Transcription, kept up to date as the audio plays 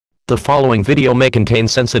The following video may contain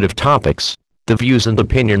sensitive topics. The views and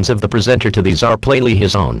opinions of the presenter to these are plainly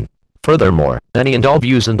his own. Furthermore, any and all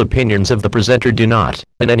views and opinions of the presenter do not,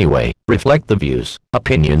 in any way, reflect the views,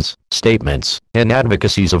 opinions, statements, and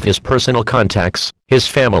advocacies of his personal contacts, his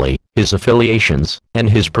family, his affiliations, and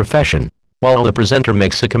his profession. While the presenter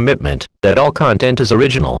makes a commitment that all content is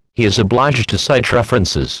original, he is obliged to cite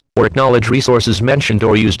references or acknowledge resources mentioned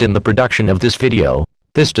or used in the production of this video.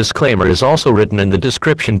 This disclaimer is also written in the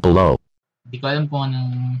description below. Di ko alam kung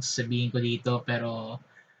anong sabihin ko dito, pero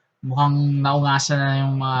mukhang naungasan na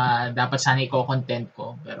yung mga dapat sana i-content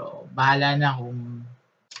ko. Pero bahala na kung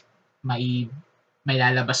may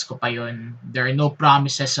lalabas ko pa yun. There are no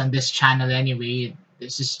promises on this channel anyway.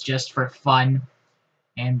 This is just for fun.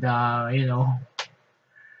 And, you know.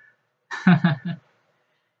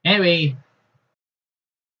 Anyway.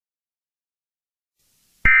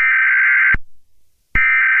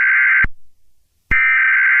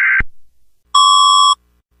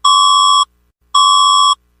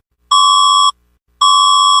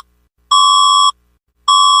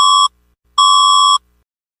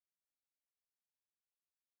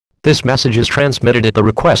 This message is transmitted at the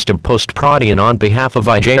request of BatasNatin on behalf of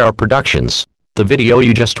IJR Productions. The video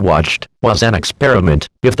you just watched was an experiment.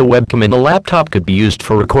 If the webcam in the laptop could be used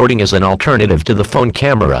for recording as an alternative to the phone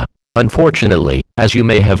camera. Unfortunately, as you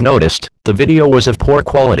may have noticed, the video was of poor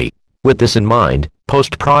quality. With this in mind,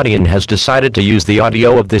 BatasNatin has decided to use the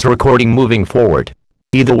audio of this recording moving forward.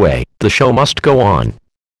 Either way, the show must go on.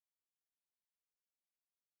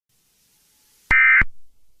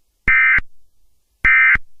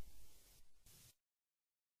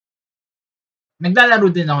 Naglalaro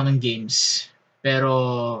din ako ng games,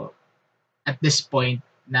 pero at this point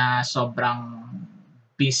na sobrang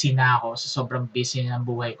busy na ako, sobrang busy na ng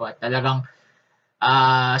buhay ko at talagang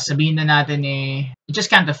sabihin na natin I just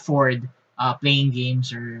can't afford playing games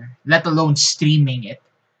or let alone streaming it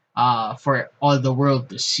for all the world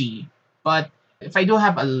to see. But if I do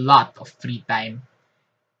have a lot of free time,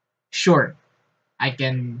 sure, I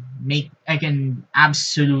can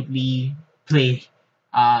absolutely play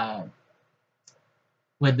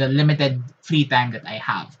with the limited free time that I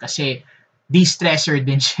have. Kasi de-stressor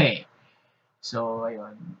din siya. So,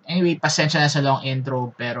 ayun. Anyway, pasensya na sa long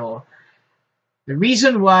intro, pero the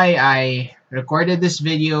reason why I recorded this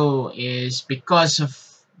video is because of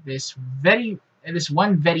this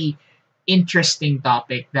one very interesting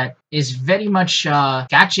topic that is very much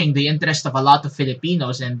catching the interest of a lot of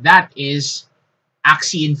Filipinos, and that is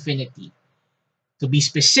Axie Infinity. To be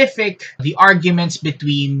specific, the arguments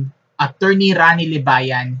between Attorney Ranny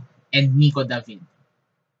Libayan and Nico David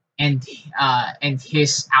and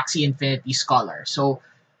his Axie Infinity scholar. So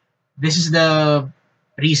this is the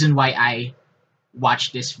reason why I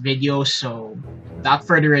watched this video. So without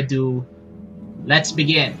further ado, let's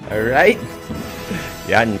begin. Alright.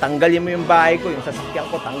 Yan, tanggalin mo yung bahay ko, yung sasakyan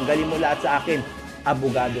ko, tanggalin mo lahat sa akin.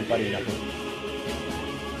 Abogado pa rin ako.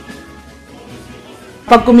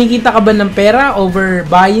 Pag kumikita ka ba ng pera over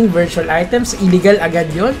buying virtual items, illegal agad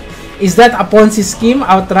yon? Is that a Ponzi scheme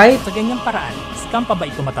outright? Sa ganyang paraan, scam pa ba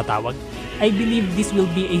ito matatawag? I believe this will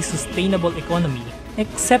be a sustainable economy,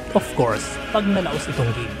 except of course, pag nalaos itong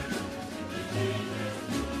game.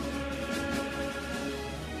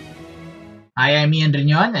 Hi, I'm Ian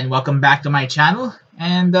Riñon and welcome back to my channel.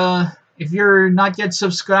 And if you're not yet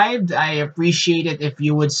subscribed, I appreciate it if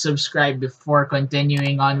you would subscribe before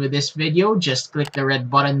continuing on with this video. Just click the red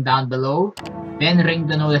button down below, then ring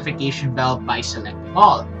the notification bell by selecting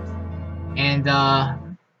all. And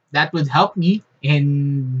that would help me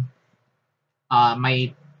in my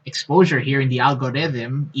exposure here in the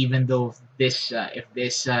algorithm, even though if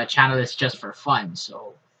this channel is just for fun.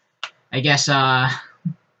 So I guess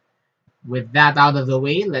with that out of the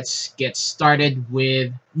way, let's get started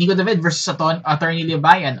with Nico David versus Attorney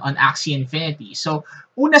Libayan on Axie Infinity. So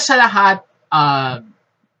una sa lahat,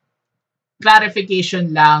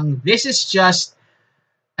 clarification lang, this is just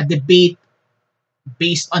a debate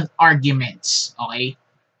based on arguments, okay?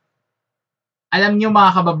 Alam nyo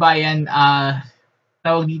mga kababayan,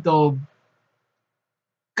 tawag dito,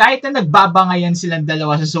 kahit na nagbabangayan silang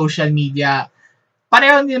dalawa sa social media,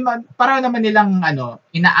 pareho naman nilang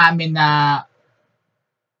inaamin na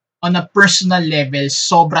on a personal level,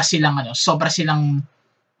 sobra silang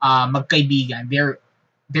magkaibigan.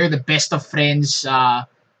 They're the best of friends.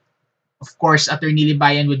 Of course, Attorney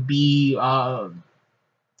Libayan would be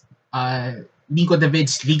Nico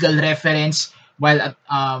David's legal reference, while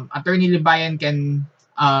Attorney Libayan can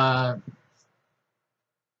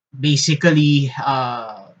basically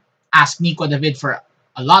ask Nico David for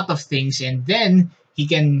a lot of things, and then he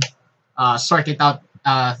can sort it out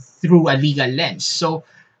through a legal lens. So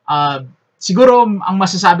Siguro, ang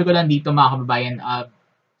masasabi ko lang dito mga kababayan,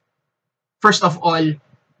 first of all,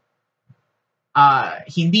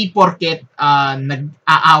 hindi porket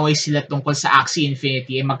nag-aaway sila tungkol sa Axie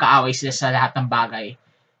Infinity, magkaaway sila sa lahat ng bagay.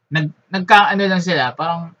 Nagka-ano lang sila,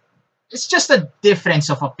 parang, it's just a difference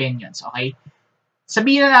of opinions, okay?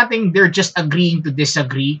 Sabihin na natin they're just agreeing to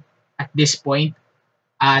disagree at this point.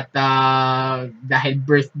 At dahil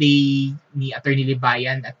birthday ni Atty.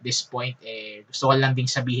 Libayan at this point, gusto ko lang ding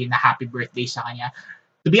sabihin na happy birthday sa kanya.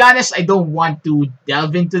 To be honest, I don't want to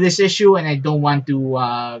delve into this issue and I don't want to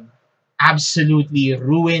absolutely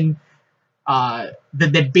ruin the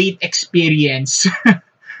debate experience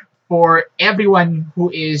for everyone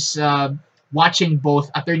who is watching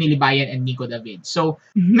both Atty. Libayan and Nico David. So,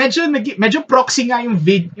 medyo proxy nga yung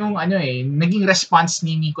naging response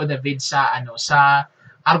ni Nico David sa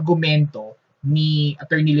argumento ni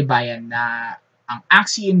Atty. Libayan na ang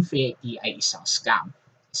Axie Infinity ay isang scam,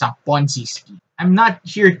 isang Ponzi scheme. I'm not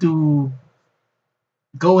here to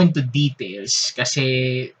go into details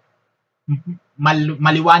kasi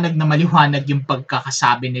maliwanag yung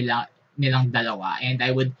pagkakasabi nilang dalawa, and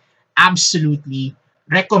I would absolutely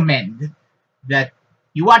recommend that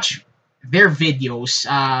you watch their videos.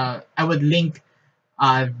 I would link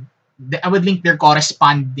their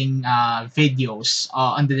corresponding videos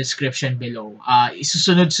on the description below.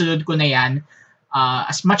 Isusunod-sunod ko na yan.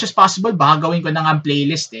 As much as possible, baka gawin ko na nga ang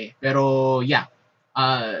playlist Pero yeah,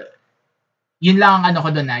 yun lang ang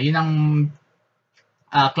yun ang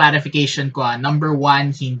clarification ko. Number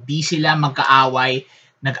one, hindi sila magkaaway.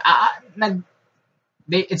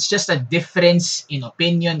 It's just a difference in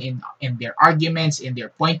opinion, in their arguments, in their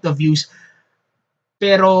point of views.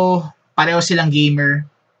 Pero pareho silang gamer.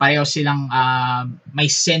 Pareho silang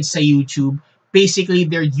may sense sa YouTube. Basically,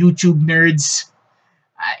 they're YouTube nerds.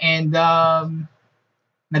 And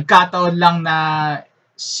nagkataon lang na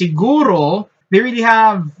siguro they really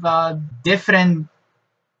have different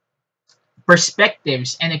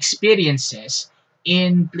perspectives and experiences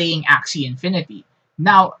in playing Axie Infinity.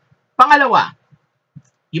 Now, pangalawa,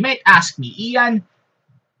 you might ask me, Ian,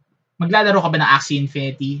 maglalaro ka ba ng Axie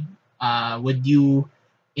Infinity? Would you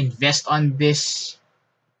invest on this?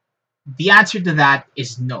 The answer to that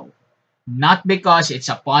is no. Not because it's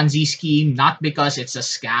a Ponzi scheme, not because it's a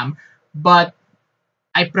scam, but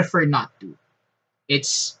I prefer not to.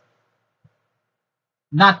 It's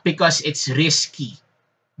not because it's risky,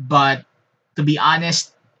 but to be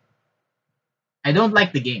honest, I don't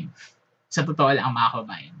like the game. Sa totoo lang mga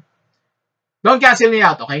kabayan. Don't cancel me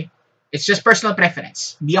out, okay? It's just personal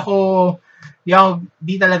preference. Di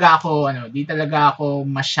talaga ako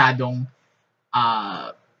masyadong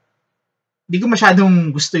di ko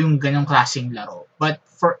masyadong gusto yung ganyang klaseng laro. But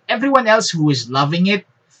for everyone else who is loving it,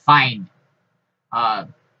 fine.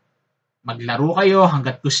 Maglaro kayo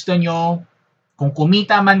hanggat gusto nyo. Kung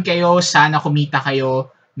kumita man kayo, sana kumita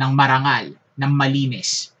kayo ng marangal, ng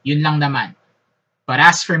malinis. Yun lang naman. But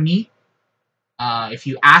as for me, if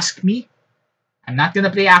you ask me, I'm not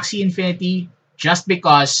gonna play Axie Infinity just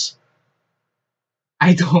because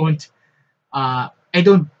I don't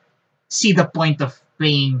see the point of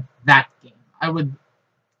playing that game. I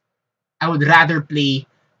would rather play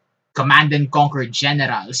Command and Conquer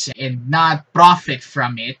Generals and not profit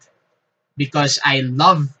from it because I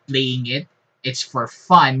love playing it. It's for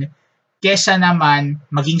fun. Kesa naman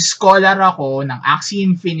maging scholar ako ng Axie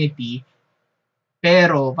Infinity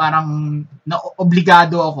pero parang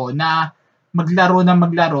obligado ako na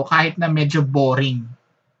maglaro kahit na medyo boring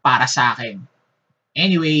para sa akin.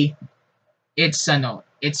 Anyway, it's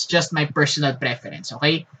just my personal preference,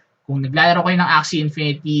 okay? Kung naglalaro kayo ng Axie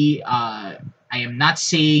Infinity, I am not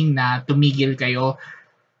saying na tumigil kayo.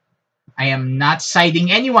 I am not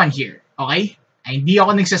siding anyone here, okay? Hindi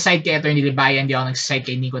ako nagsaside kay Atty. Libayan, hindi ako nagsaside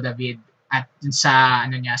kay Nico David. At sa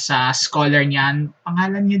sa scholar niyan,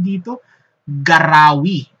 pangalan niya dito,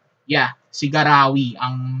 Gharawi. Yeah, si Gharawi,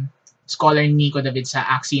 ang scholar ni Nico David sa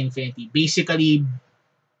Axie Infinity. Basically,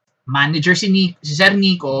 manager si Sir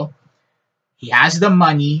Nico. He has the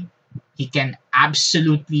money. He can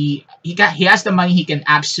absolutely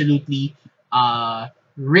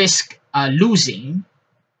risk losing.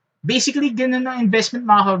 Basically, ganun ang investment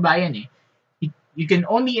mga kababayan You can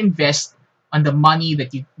only invest on the money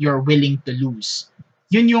that you're willing to lose.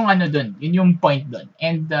 Yun yung yun yung point dun.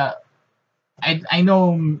 And I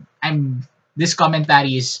know this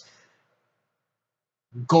commentary is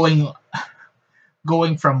going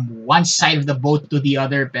from one side of the boat to the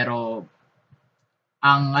other, pero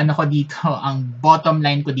ang ang bottom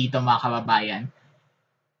line ko dito mga kababayan,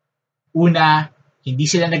 una, hindi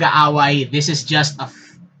sila nag-aaway. This is just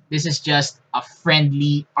a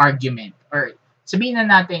friendly argument, or sabihin na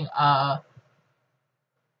natin, a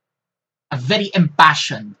very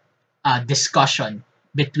impassioned discussion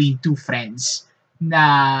between two friends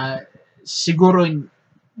na siguro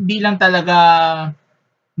hindi lang talaga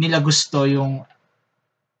nila gusto yung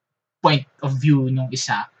point of view nung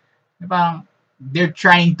isa. Parang they're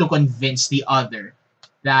trying to convince the other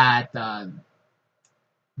that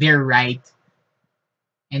they're right.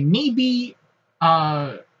 And maybe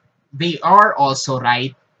they are also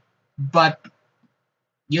right, but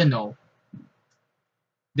you know,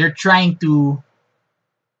 they're trying to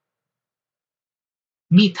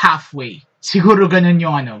meet halfway. Siguro ganun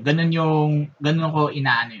yung ganun ko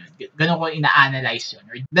ina-analyze yun.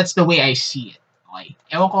 Or that's the way I see it. Okay.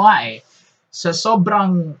 Ewan ko nga eh. So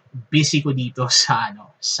sobrang busy ko dito sa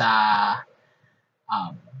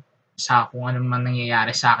kung ano man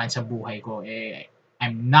nangyayari sa akin sa buhay ko,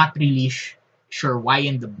 I'm not really sure why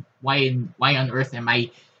on earth am I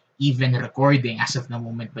even recording as of the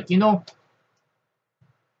moment. But I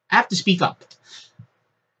have to speak up.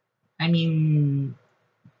 I mean,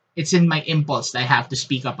 it's in my impulse that I have to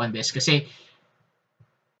speak up on this kasi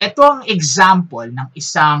ito ang example ng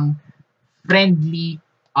isang friendly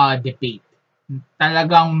debate.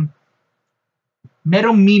 Talagang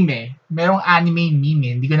merong anime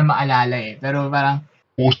meme, hindi ko na maalala eh. Pero parang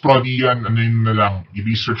Post-prodi yan, na lang,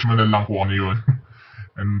 i-research mo na lang kung ano yun.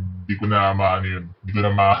 And di ko na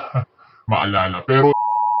maalala. Pero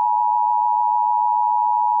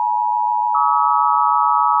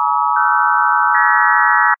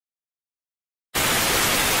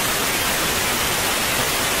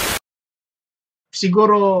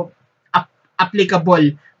siguro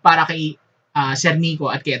applicable para kay Sir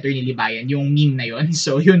Nico at kay Atty. Libayan, yung meme na yun.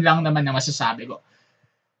 So, yun lang naman na masasabi ko.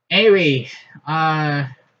 Anyway,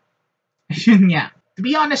 yun nga. To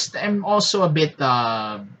be honest, I'm also a bit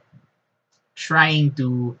trying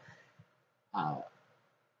to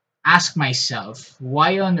ask myself,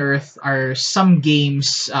 why on earth are some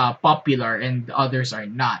games popular and others are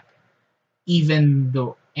not?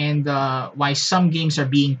 Why some games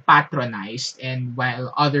are being patronized and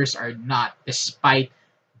while others are not, despite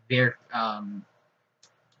their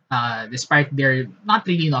not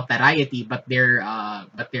really notoriety but their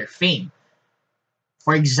fame.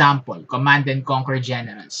 For example, Command and Conquer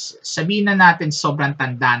Generals. Sabihin na natin sobrang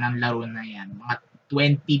tanda ng laro na yan. Mga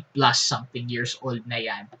 20 plus something years old na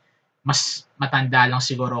yan. Mas matanda lang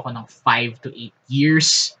siguro ako ng 5 to 8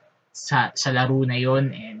 years sa laro na yon,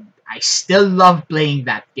 and I still love playing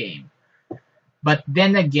that game. But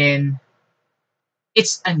then again,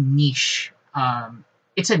 it's a niche.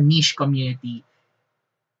 It's a niche community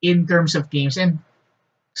in terms of games, and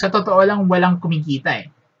sa totoo lang walang kumikita eh.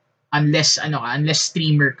 Unless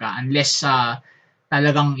streamer ka, unless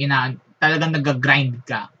talagang nag-grind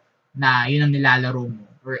ka na yun ang nilalaro mo,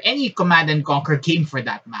 or any Command and Conquer game for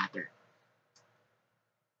that matter.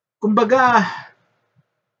 Kumbaga,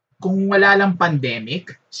 kung wala lang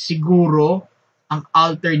pandemic, siguro ang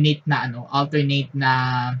alternate na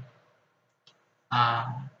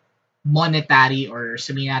monetary or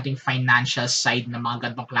sabihin natin financial side ng mga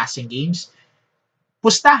ganitong klaseng games,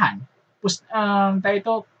 pustahan.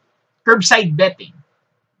 Curbside betting.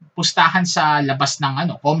 Pustahan sa labas ng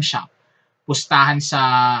home shop. Pustahan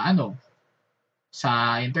sa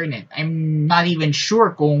internet. I'm not even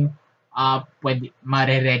sure kung pwede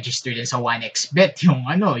mare-register din sa 1xBet yung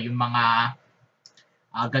mga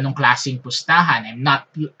ganong klaseng pustahan. I'm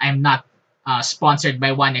not sponsored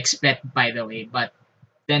by 1xBet, by the way, but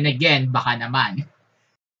then again, baka naman.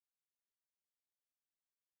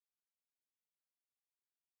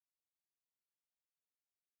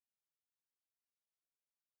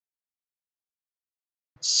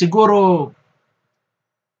 Siguro,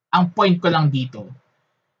 ang point ko lang dito,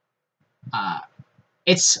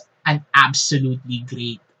 it's an absolutely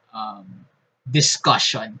great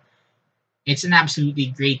discussion. It's an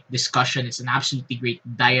absolutely great discussion. It's an absolutely great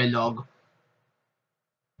dialogue.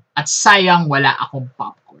 At sayang wala akong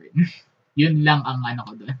popcorn. Yun lang ang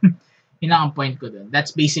ko dun. Yun lang ang point ko dun.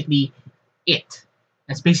 That's basically it.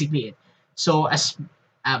 So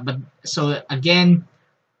again,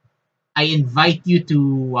 I invite you to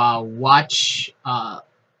watch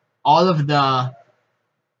all of the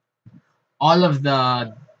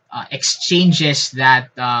exchanges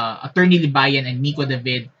that Atty. Libayan and Nico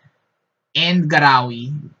David and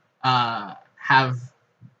Gharawi have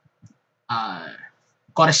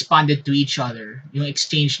corresponded to each other. Yung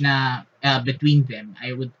exchange na between them.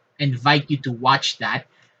 I would invite you to watch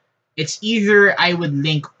that. It's either I would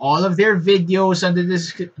link all of their videos on the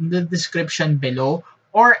description below,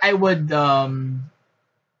 or I would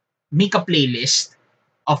make a playlist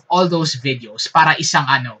of all those videos para isang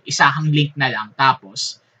link na lang.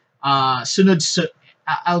 Tapos I'll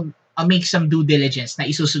make some due diligence na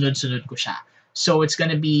isusunod-sunod ko siya. So it's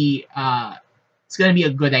gonna be a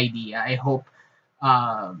good idea. I hope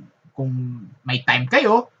kung may time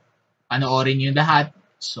kayo, panoorin niyo lahat.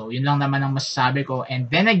 So yun lang naman ang masasabi ko. And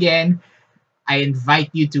then again, I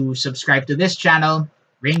invite you to subscribe to this channel,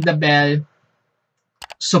 ring the bell,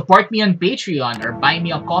 support me on Patreon, or buy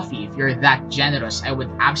me a coffee if you're that generous. I would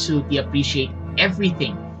absolutely appreciate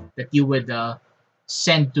everything that you would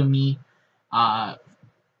send to me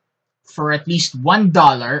for at least $1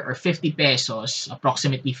 or 50 pesos,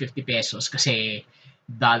 approximately 50 pesos, kasi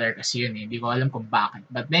dollar kasi yun eh. Hindi ko alam kung bakit.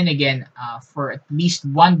 But then again, for at least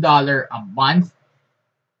 $1 a month,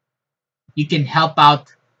 you can help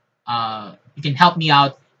me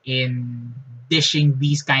out in dishing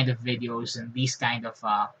these kind of videos and these kind of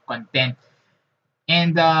content.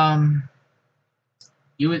 And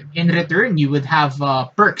in return, you would have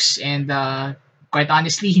perks. And quite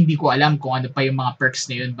honestly, hindi ko alam kung ano pa yung mga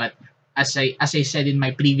perks na yun. But as I said in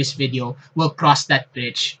my previous video, we'll cross that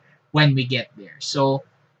bridge when we get there. So,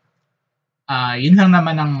 yun lang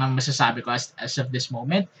naman ang masasabi ko as of this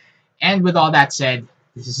moment. And with all that said,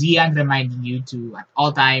 this is Ian reminding you to, at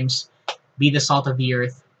all times, be the salt of the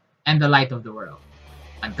earth and the light of the world.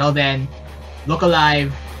 Until then, look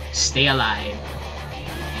alive, stay alive,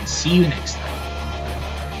 and see you next time.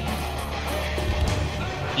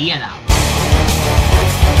 Ian out.